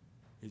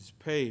is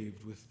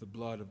paved with the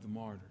blood of the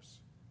martyrs.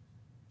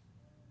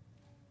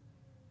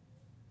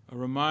 A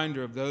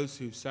reminder of those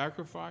who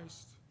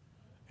sacrificed,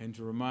 and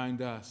to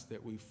remind us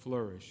that we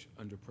flourish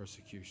under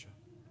persecution.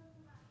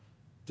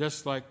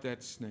 Just like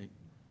that snake.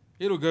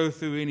 It'll go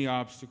through any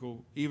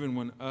obstacle, even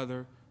when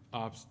other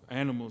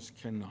animals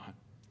cannot.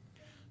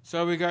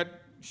 So we got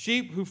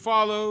sheep who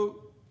follow,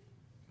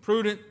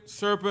 prudent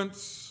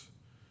serpents,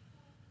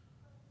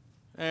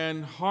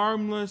 and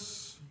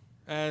harmless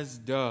as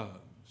doves.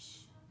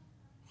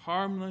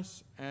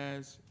 Harmless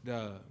as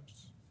doves.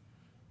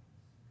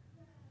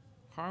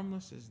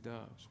 Harmless as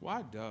doves.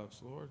 Why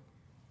doves, Lord?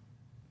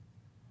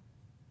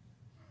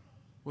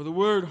 Well, the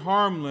word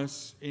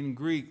harmless in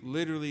Greek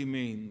literally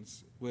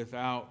means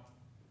without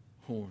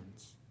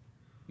horns.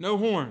 No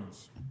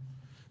horns.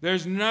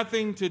 There's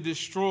nothing to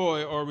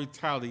destroy or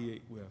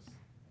retaliate with.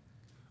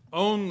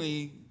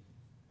 Only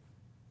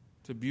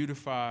to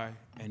beautify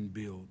and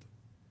build.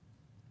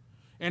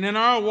 And in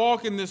our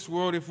walk in this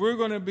world, if we're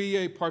going to be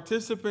a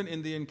participant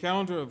in the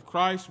encounter of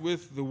Christ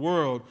with the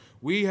world,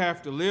 we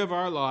have to live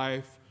our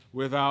life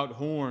without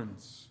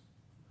horns,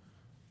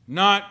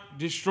 not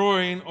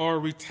destroying or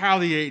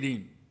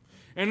retaliating.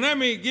 And let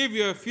me give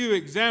you a few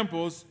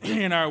examples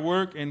in our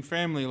work and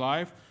family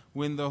life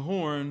when the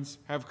horns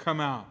have come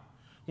out.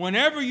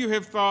 Whenever you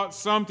have thought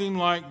something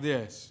like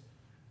this,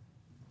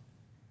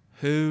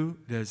 who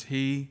does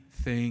he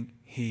think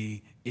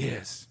he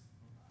is?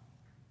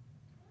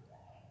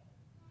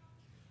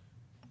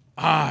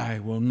 I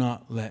will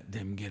not let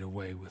them get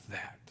away with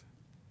that.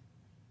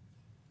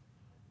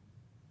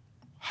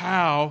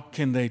 How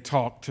can they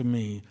talk to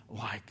me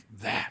like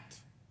that?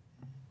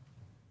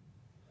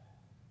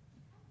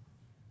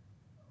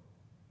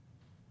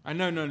 I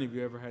know none of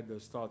you ever had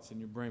those thoughts in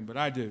your brain, but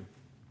I do.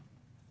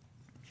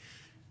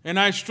 And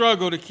I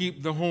struggle to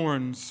keep the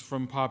horns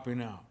from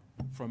popping out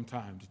from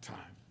time to time.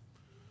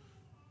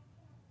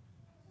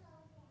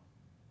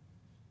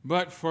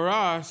 But for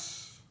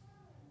us,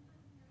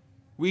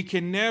 we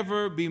can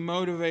never be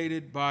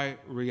motivated by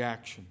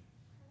reaction.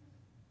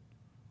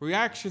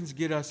 Reactions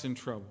get us in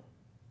trouble.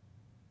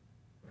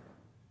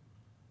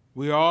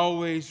 We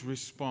always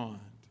respond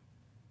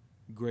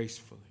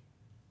gracefully.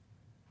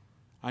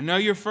 I know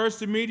your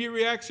first immediate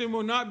reaction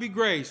will not be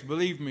grace.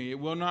 Believe me, it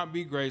will not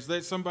be grace.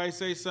 Let somebody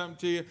say something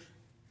to you,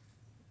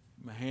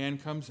 my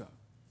hand comes up.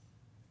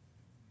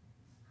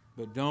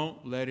 But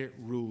don't let it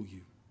rule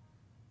you.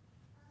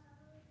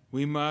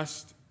 We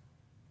must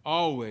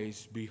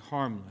always be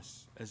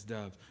harmless as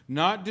doves.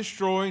 Not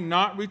destroying,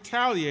 not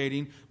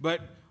retaliating,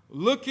 but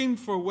looking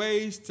for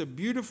ways to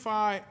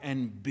beautify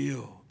and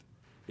build.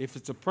 If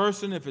it's a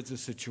person, if it's a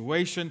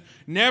situation,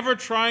 never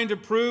trying to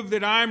prove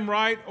that I'm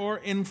right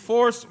or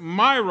enforce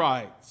my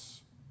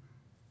rights,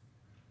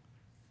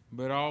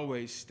 but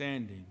always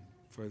standing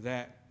for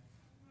that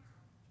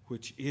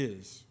which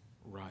is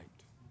right.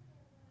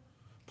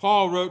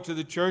 Paul wrote to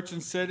the church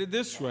and said it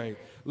this way,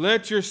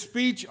 let your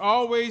speech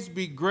always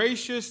be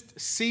gracious,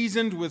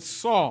 seasoned with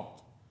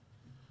salt,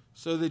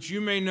 so that you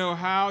may know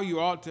how you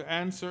ought to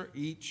answer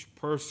each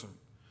person.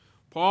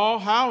 Paul,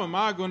 how am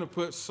I going to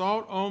put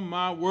salt on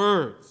my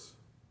words?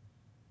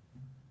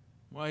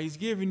 Well, he's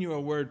giving you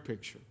a word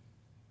picture.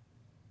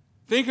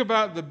 Think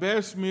about the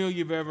best meal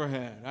you've ever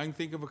had. I can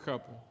think of a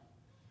couple.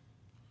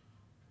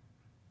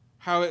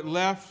 How it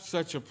left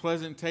such a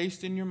pleasant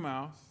taste in your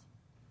mouth.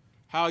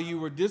 How you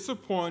were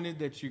disappointed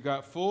that you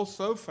got full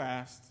so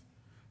fast.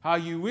 How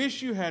you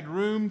wish you had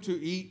room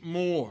to eat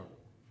more.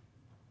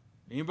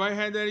 Anybody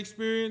had that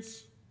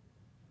experience?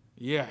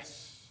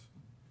 Yes.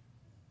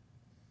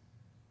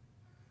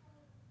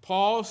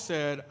 Paul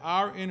said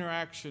our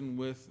interaction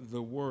with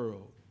the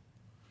world,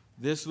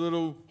 this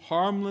little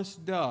harmless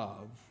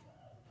dove,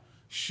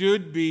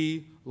 should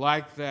be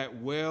like that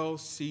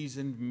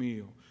well-seasoned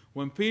meal.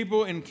 When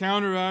people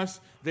encounter us,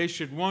 they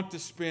should want to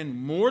spend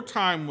more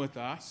time with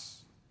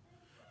us.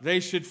 They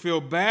should feel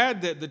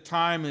bad that the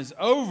time is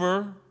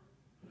over,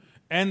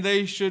 and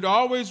they should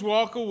always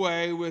walk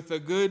away with a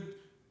good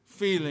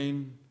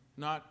feeling,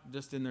 not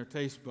just in their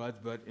taste buds,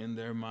 but in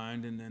their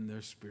mind and in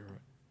their spirit.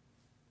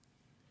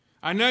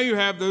 I know you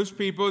have those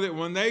people that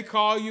when they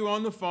call you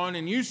on the phone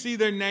and you see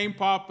their name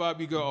pop up,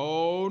 you go,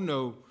 oh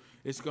no,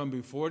 it's going to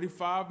be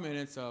 45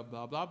 minutes of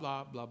blah, blah,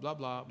 blah, blah, blah,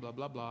 blah, blah,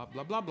 blah, blah,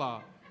 blah, blah,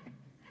 blah.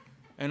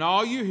 And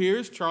all you hear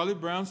is Charlie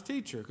Brown's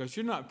teacher because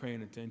you're not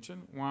paying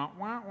attention. Wah,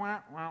 wah, wah,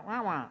 wah,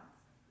 wah, wah.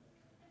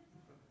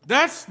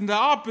 That's the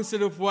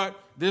opposite of what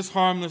this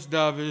harmless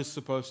dove is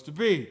supposed to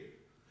be.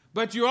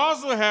 But you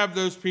also have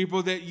those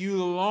people that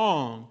you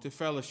long to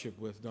fellowship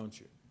with, don't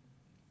you?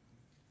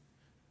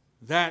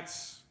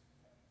 That's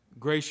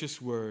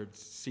gracious words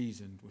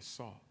seasoned with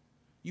salt.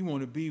 You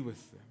want to be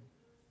with them.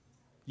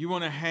 You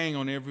want to hang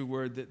on every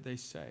word that they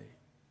say.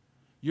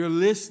 You're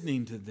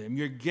listening to them.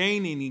 You're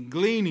gaining and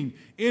gleaning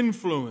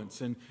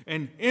influence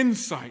and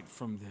insight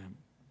from them.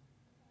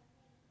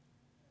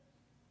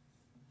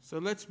 So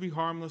let's be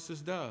harmless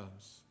as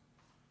doves.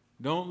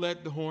 Don't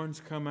let the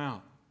horns come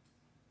out.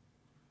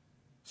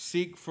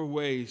 Seek for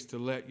ways to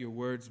let your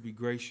words be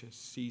gracious,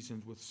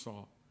 seasoned with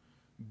salt,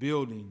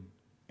 building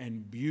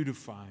and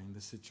beautifying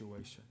the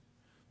situation.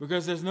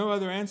 Because there's no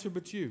other answer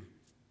but you.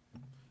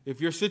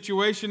 If your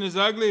situation is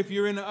ugly, if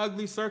you're in an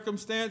ugly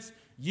circumstance,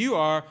 you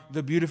are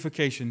the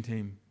beautification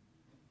team.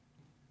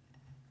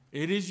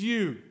 It is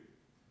you.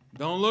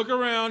 Don't look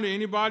around to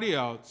anybody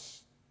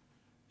else.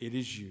 It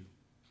is you.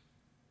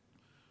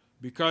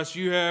 Because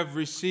you have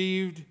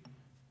received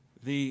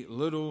the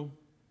little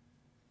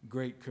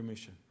great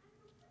commission.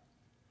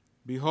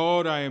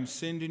 Behold, I am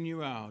sending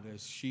you out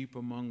as sheep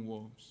among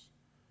wolves.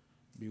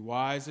 Be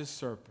wise as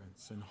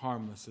serpents and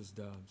harmless as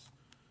doves.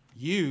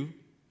 You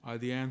are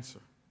the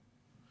answer.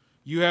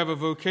 You have a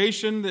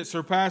vocation that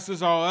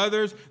surpasses all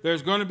others.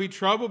 There's going to be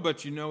trouble,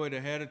 but you know it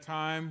ahead of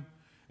time.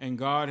 And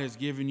God has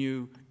given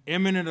you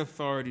eminent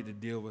authority to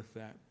deal with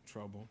that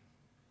trouble.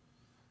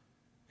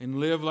 And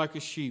live like a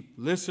sheep.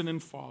 Listen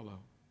and follow.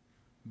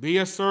 Be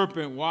a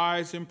serpent,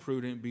 wise and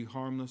prudent. Be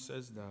harmless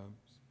as doves.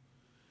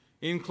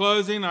 In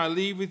closing, I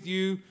leave with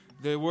you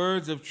the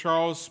words of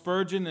Charles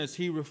Spurgeon as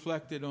he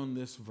reflected on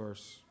this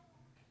verse.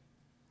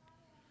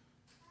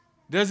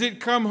 Does it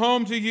come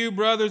home to you,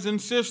 brothers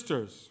and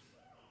sisters?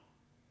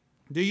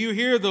 Do you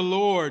hear the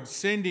Lord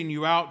sending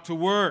you out to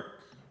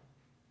work?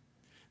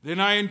 Then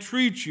I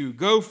entreat you,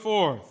 go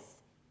forth.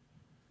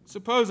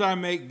 Suppose I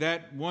make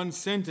that one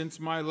sentence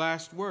my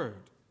last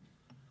word.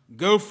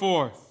 Go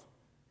forth.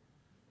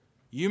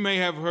 You may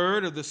have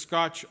heard of the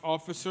Scotch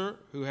officer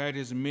who had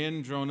his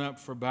men drawn up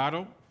for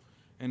battle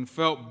and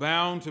felt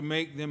bound to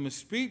make them a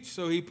speech,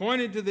 so he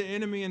pointed to the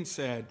enemy and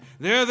said,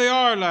 "There they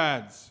are,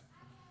 lads.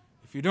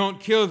 If you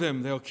don't kill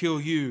them, they'll kill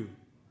you."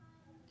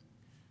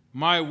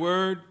 My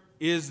word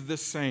is the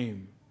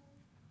same.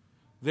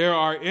 There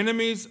are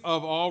enemies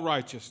of all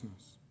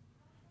righteousness,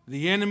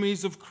 the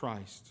enemies of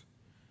Christ,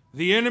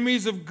 the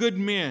enemies of good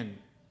men,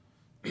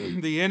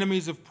 the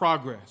enemies of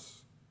progress.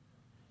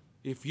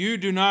 If you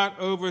do not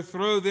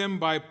overthrow them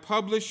by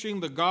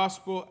publishing the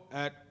gospel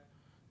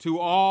to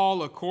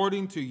all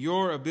according to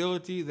your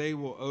ability, they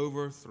will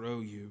overthrow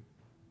you.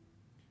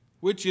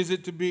 Which is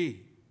it to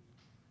be?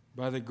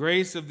 By the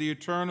grace of the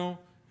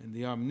eternal and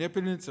the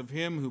omnipotence of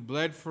him who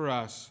bled for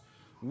us,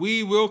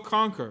 we will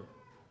conquer,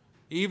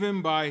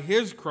 even by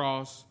his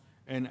cross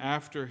and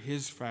after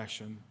his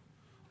fashion.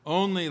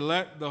 Only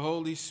let the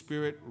Holy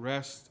Spirit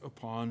rest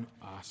upon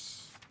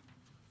us.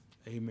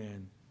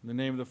 Amen. In the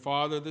name of the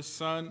Father, the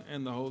Son,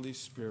 and the Holy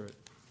Spirit.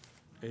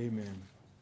 Amen.